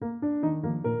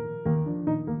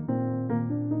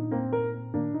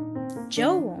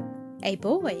Joel, a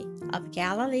Boy of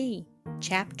Galilee,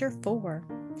 Chapter 4.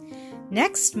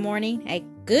 Next morning a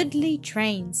goodly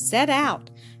train set out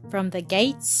from the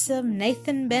gates of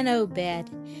Nathan ben Obed.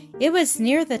 It was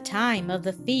near the time of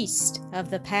the feast of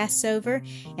the Passover,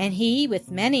 and he, with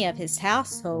many of his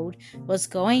household, was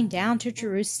going down to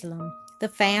Jerusalem. The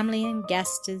family and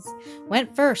guests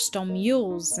went first on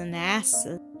mules and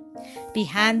asses.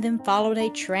 Behind them followed a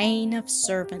train of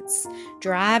servants,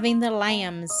 driving the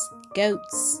lambs,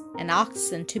 goats, and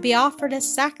oxen to be offered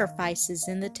as sacrifices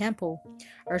in the temple,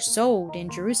 or sold in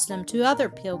Jerusalem to other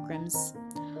pilgrims.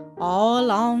 All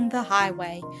along the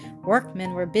highway,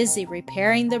 workmen were busy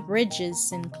repairing the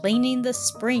bridges and cleaning the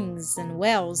springs and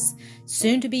wells,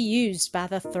 soon to be used by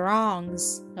the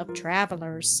throngs of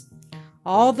travelers.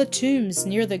 All the tombs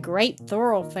near the great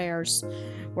thoroughfares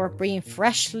were being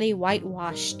freshly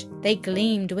whitewashed. They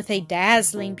gleamed with a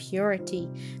dazzling purity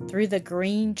through the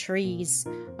green trees,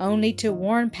 only to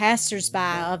warn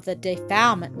passers-by of the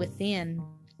defilement within.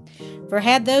 For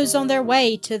had those on their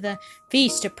way to the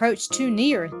feast approached too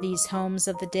near these homes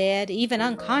of the dead, even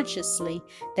unconsciously,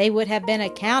 they would have been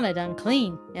accounted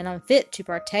unclean and unfit to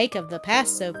partake of the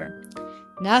Passover.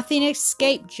 Nothing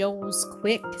escaped Joel's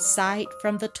quick sight,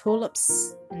 from the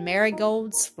tulips and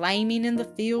marigolds flaming in the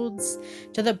fields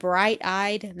to the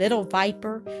bright-eyed little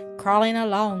viper crawling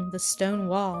along the stone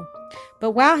wall.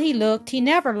 But while he looked, he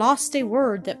never lost a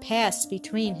word that passed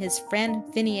between his friend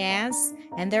Phinehas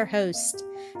and their host.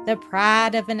 The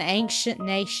pride of an ancient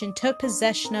nation took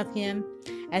possession of him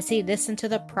as he listened to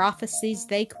the prophecies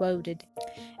they quoted.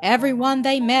 Everyone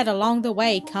they met along the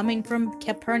way coming from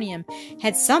Capernaum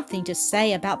had something to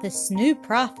say about this new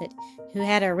prophet who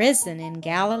had arisen in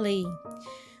Galilee.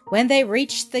 When they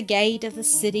reached the gate of the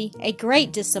city, a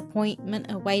great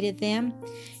disappointment awaited them.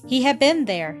 He had been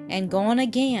there and gone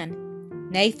again.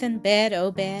 Nathan ben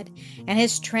Obed and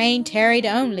his train tarried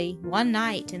only one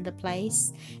night in the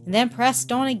place, and then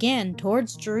pressed on again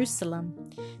towards Jerusalem.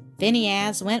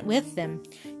 Phinehas went with them.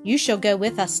 "You shall go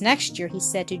with us next year," he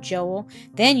said to Joel.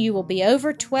 "Then you will be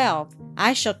over 12.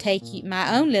 I shall take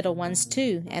my own little ones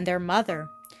too, and their mother."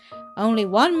 "Only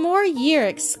one more year!"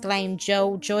 exclaimed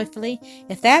Joel joyfully.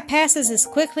 "If that passes as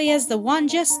quickly as the one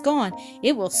just gone,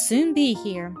 it will soon be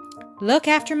here." "Look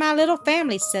after my little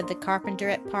family," said the carpenter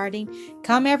at parting.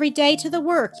 "Come every day to the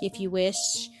work, if you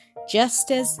wish,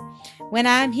 just as when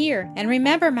I am here. And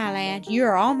remember, my lad, you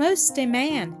are almost a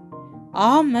man."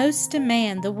 Almost a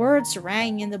man. The words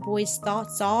rang in the boy's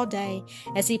thoughts all day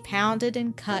as he pounded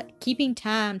and cut, keeping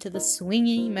time to the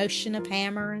swinging motion of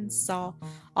hammer and saw.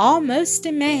 Almost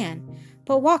a man.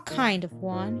 But what kind of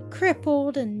one?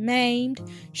 Crippled and maimed,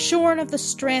 shorn of the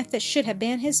strength that should have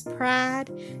been his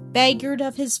pride, beggared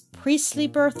of his priestly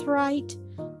birthright.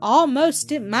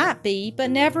 Almost it might be,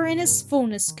 but never in his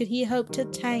fullness could he hope to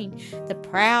attain the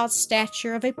proud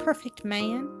stature of a perfect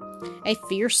man. A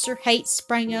fiercer hate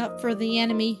sprang up for the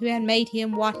enemy who had made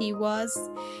him what he was,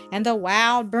 and the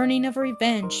wild burning of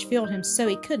revenge filled him so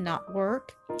he could not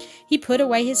work. He put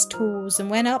away his tools and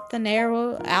went up the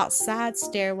narrow outside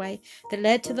stairway that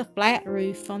led to the flat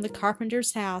roof on the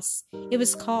carpenter's house. It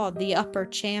was called the upper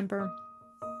chamber.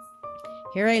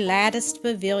 Here a latticed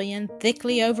pavilion,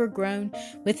 thickly overgrown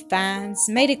with vines,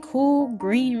 made a cool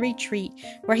green retreat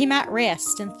where he might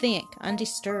rest and think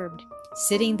undisturbed.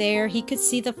 Sitting there, he could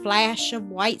see the flash of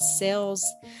white sails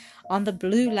on the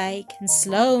blue lake and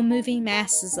slow-moving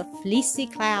masses of fleecy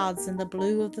clouds in the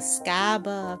blue of the sky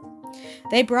above.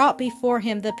 They brought before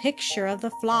him the picture of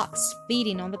the flocks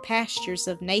feeding on the pastures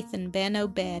of Nathan ben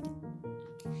Obed.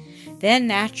 Then,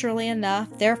 naturally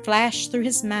enough, there flashed through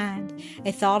his mind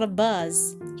a thought of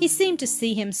Buzz. He seemed to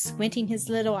see him squinting his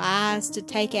little eyes to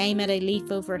take aim at a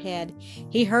leaf overhead.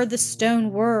 He heard the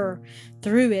stone whir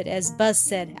through it as Buzz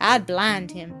said, "I'd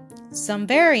blind him." Some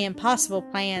very impossible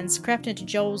plans crept into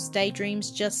Joel's daydreams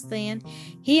just then.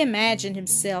 He imagined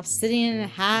himself sitting in a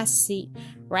high seat,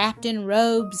 wrapped in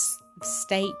robes of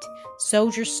state.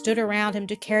 Soldiers stood around him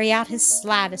to carry out his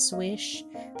slightest wish.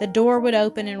 The door would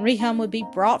open and Rehum would be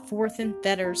brought forth in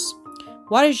fetters.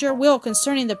 "What is your will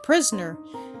concerning the prisoner?"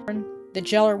 the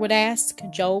jailer would ask.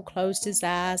 Joel closed his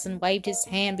eyes and waved his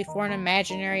hand before an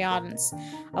imaginary audience.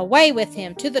 "Away with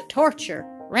him to the torture!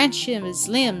 Wrench him his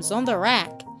limbs on the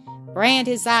rack! Brand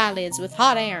his eyelids with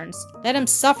hot irons! Let him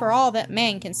suffer all that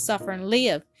man can suffer and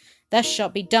live! Thus shall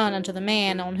be done unto the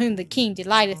man on whom the king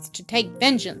delighteth to take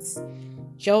vengeance."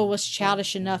 Joel was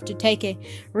childish enough to take a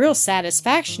real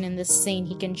satisfaction in this scene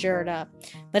he conjured up,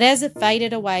 but as it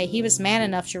faded away, he was man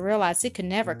enough to realize it could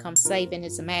never come save in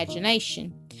his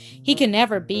imagination. He could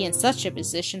never be in such a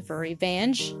position for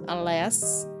revenge,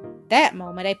 unless that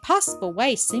moment a possible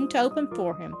way seemed to open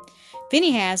for him.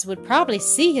 Phinehas would probably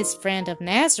see his friend of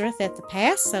Nazareth at the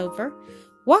Passover.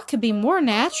 What could be more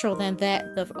natural than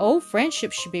that the old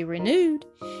friendship should be renewed?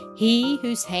 He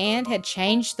whose hand had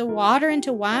changed the water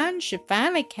into wine should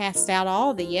finally cast out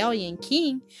all the alien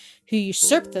king who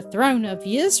usurped the throne of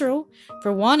Israel,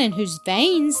 for one in whose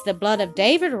veins the blood of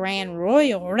David ran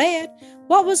royal red.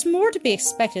 What was more to be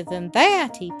expected than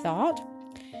that, he thought?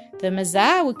 The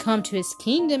Messiah would come to his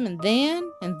kingdom, and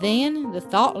then, the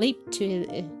thought leaped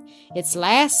to its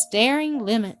last daring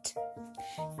limit.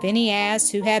 Phinehas,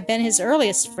 who had been his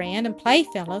earliest friend and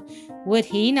playfellow, would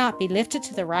he not be lifted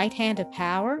to the right hand of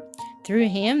power? Through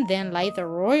him then lay the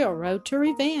royal road to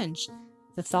revenge.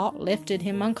 The thought lifted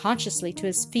him unconsciously to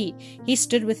his feet. He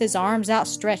stood with his arms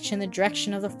outstretched in the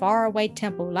direction of the faraway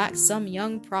temple like some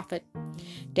young prophet.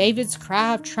 David's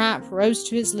cry of triumph rose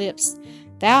to his lips.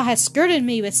 "Thou hast girded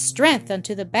me with strength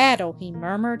unto the battle," he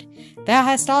murmured. "Thou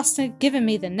hast also given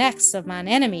me the necks of mine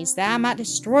enemies, that I might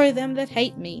destroy them that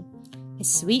hate me." A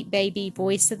sweet baby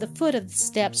voice at the foot of the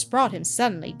steps brought him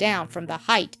suddenly down from the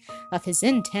height of his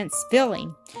intense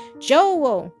feeling.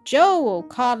 "Joel, Joel,"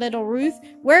 called little Ruth,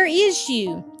 "where is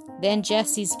you?" Then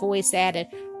Jesse's voice added,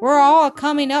 "We're all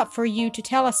coming up for you to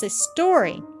tell us a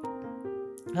story."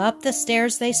 Up the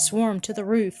stairs they swarmed to the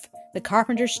roof, the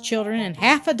carpenter's children and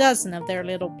half a dozen of their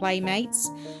little playmates.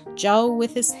 Joel,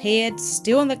 with his head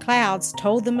still in the clouds,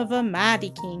 told them of a mighty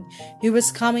king who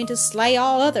was coming to slay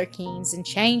all other kings and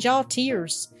change all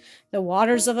tears, the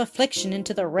waters of affliction,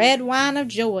 into the red wine of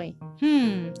joy.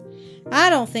 I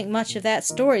don't think much of that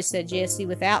story," said Jesse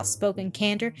with outspoken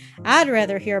candor. "I'd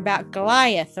rather hear about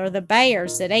Goliath or the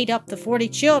bears that ate up the 40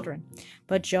 children.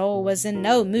 But Joel was in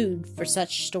no mood for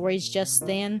such stories just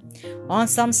then. On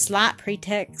some slight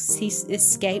pretext, he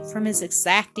escaped from his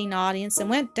exacting audience and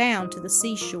went down to the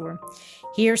seashore.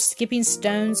 Here, skipping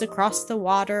stones across the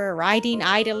water or riding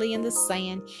idly in the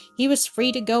sand, he was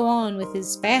free to go on with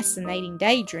his fascinating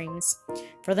daydreams.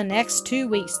 For the next 2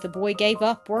 weeks the boy gave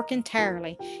up work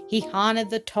entirely. He haunted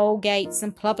the toll gates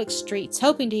and public streets,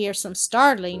 hoping to hear some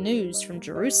startling news from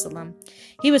Jerusalem.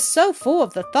 He was so full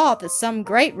of the thought that some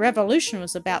great revolution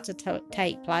was about to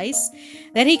take place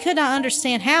that he could not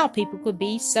understand how people could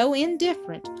be so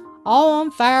indifferent. All on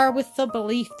fire with the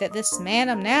belief that this man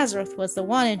of Nazareth was the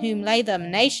one in whom lay the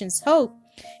nation's hope,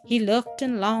 he looked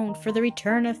and longed for the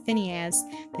return of Phinehas,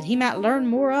 that he might learn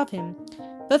more of him.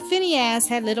 But Phinehas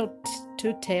had little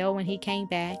to tell when he came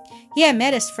back. He had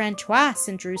met his friend twice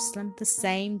in Jerusalem, the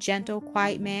same gentle,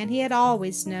 quiet man he had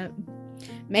always known,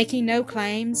 making no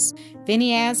claims.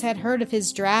 Phinehas had heard of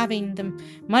his driving the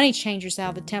money changers out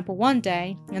of the temple one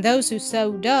day, and those who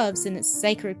sold doves in its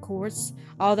sacred courts,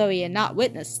 although he had not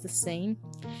witnessed the scene.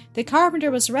 The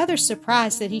carpenter was rather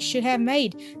surprised that he should have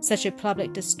made such a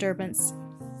public disturbance.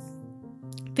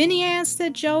 "Phinehas,"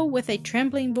 said Joel with a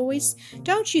trembling voice,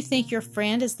 "don't you think your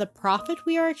friend is the prophet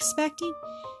we are expecting?"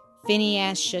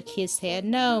 Phinehas shook his head.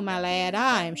 "No, my lad,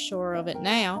 I am sure of it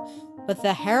now." "But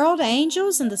the herald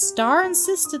angels and the star,"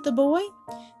 insisted the boy.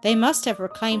 "They must have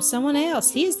proclaimed someone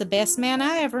else. He is the best man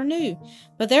I ever knew.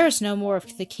 But there is no more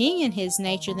of the king in his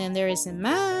nature than there is in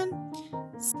mine,"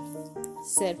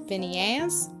 said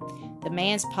Phinehas. The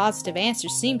man's positive answer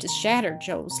seemed to shatter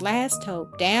Joel's last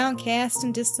hope. Downcast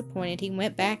and disappointed, he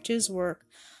went back to his work.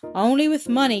 Only with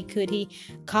money could he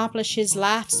accomplish his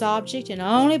life's object, and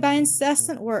only by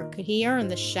incessant work could he earn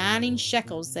the shining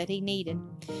shekels that he needed.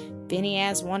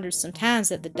 Phinehas wondered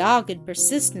sometimes at the dogged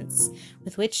persistence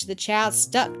with which the child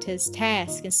stuck to his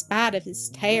task in spite of his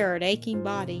tired, aching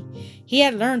body. He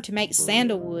had learned to make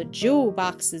sandalwood, jewel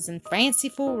boxes, and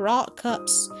fanciful wrought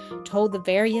cups to hold the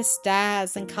various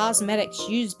dyes and cosmetics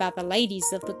used by the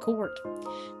ladies of the court.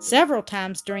 Several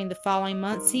times during the following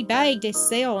months he begged a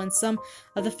sail in some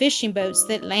of the fishing boats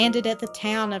that landed at the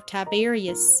town of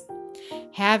Tiberias.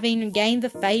 Having gained the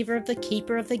favor of the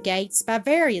keeper of the gates by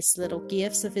various little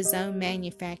gifts of his own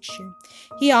manufacture,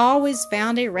 he always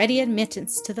found a ready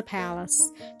admittance to the palace.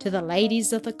 To the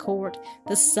ladies of the court,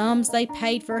 the sums they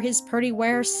paid for his pretty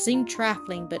wares seemed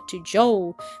trifling, but to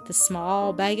Joel, the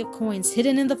small bag of coins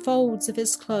hidden in the folds of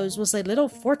his clothes was a little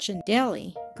fortune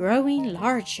daily growing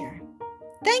larger.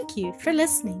 Thank you for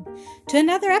listening to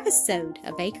another episode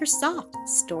of Acresoft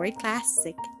Story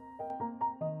Classic.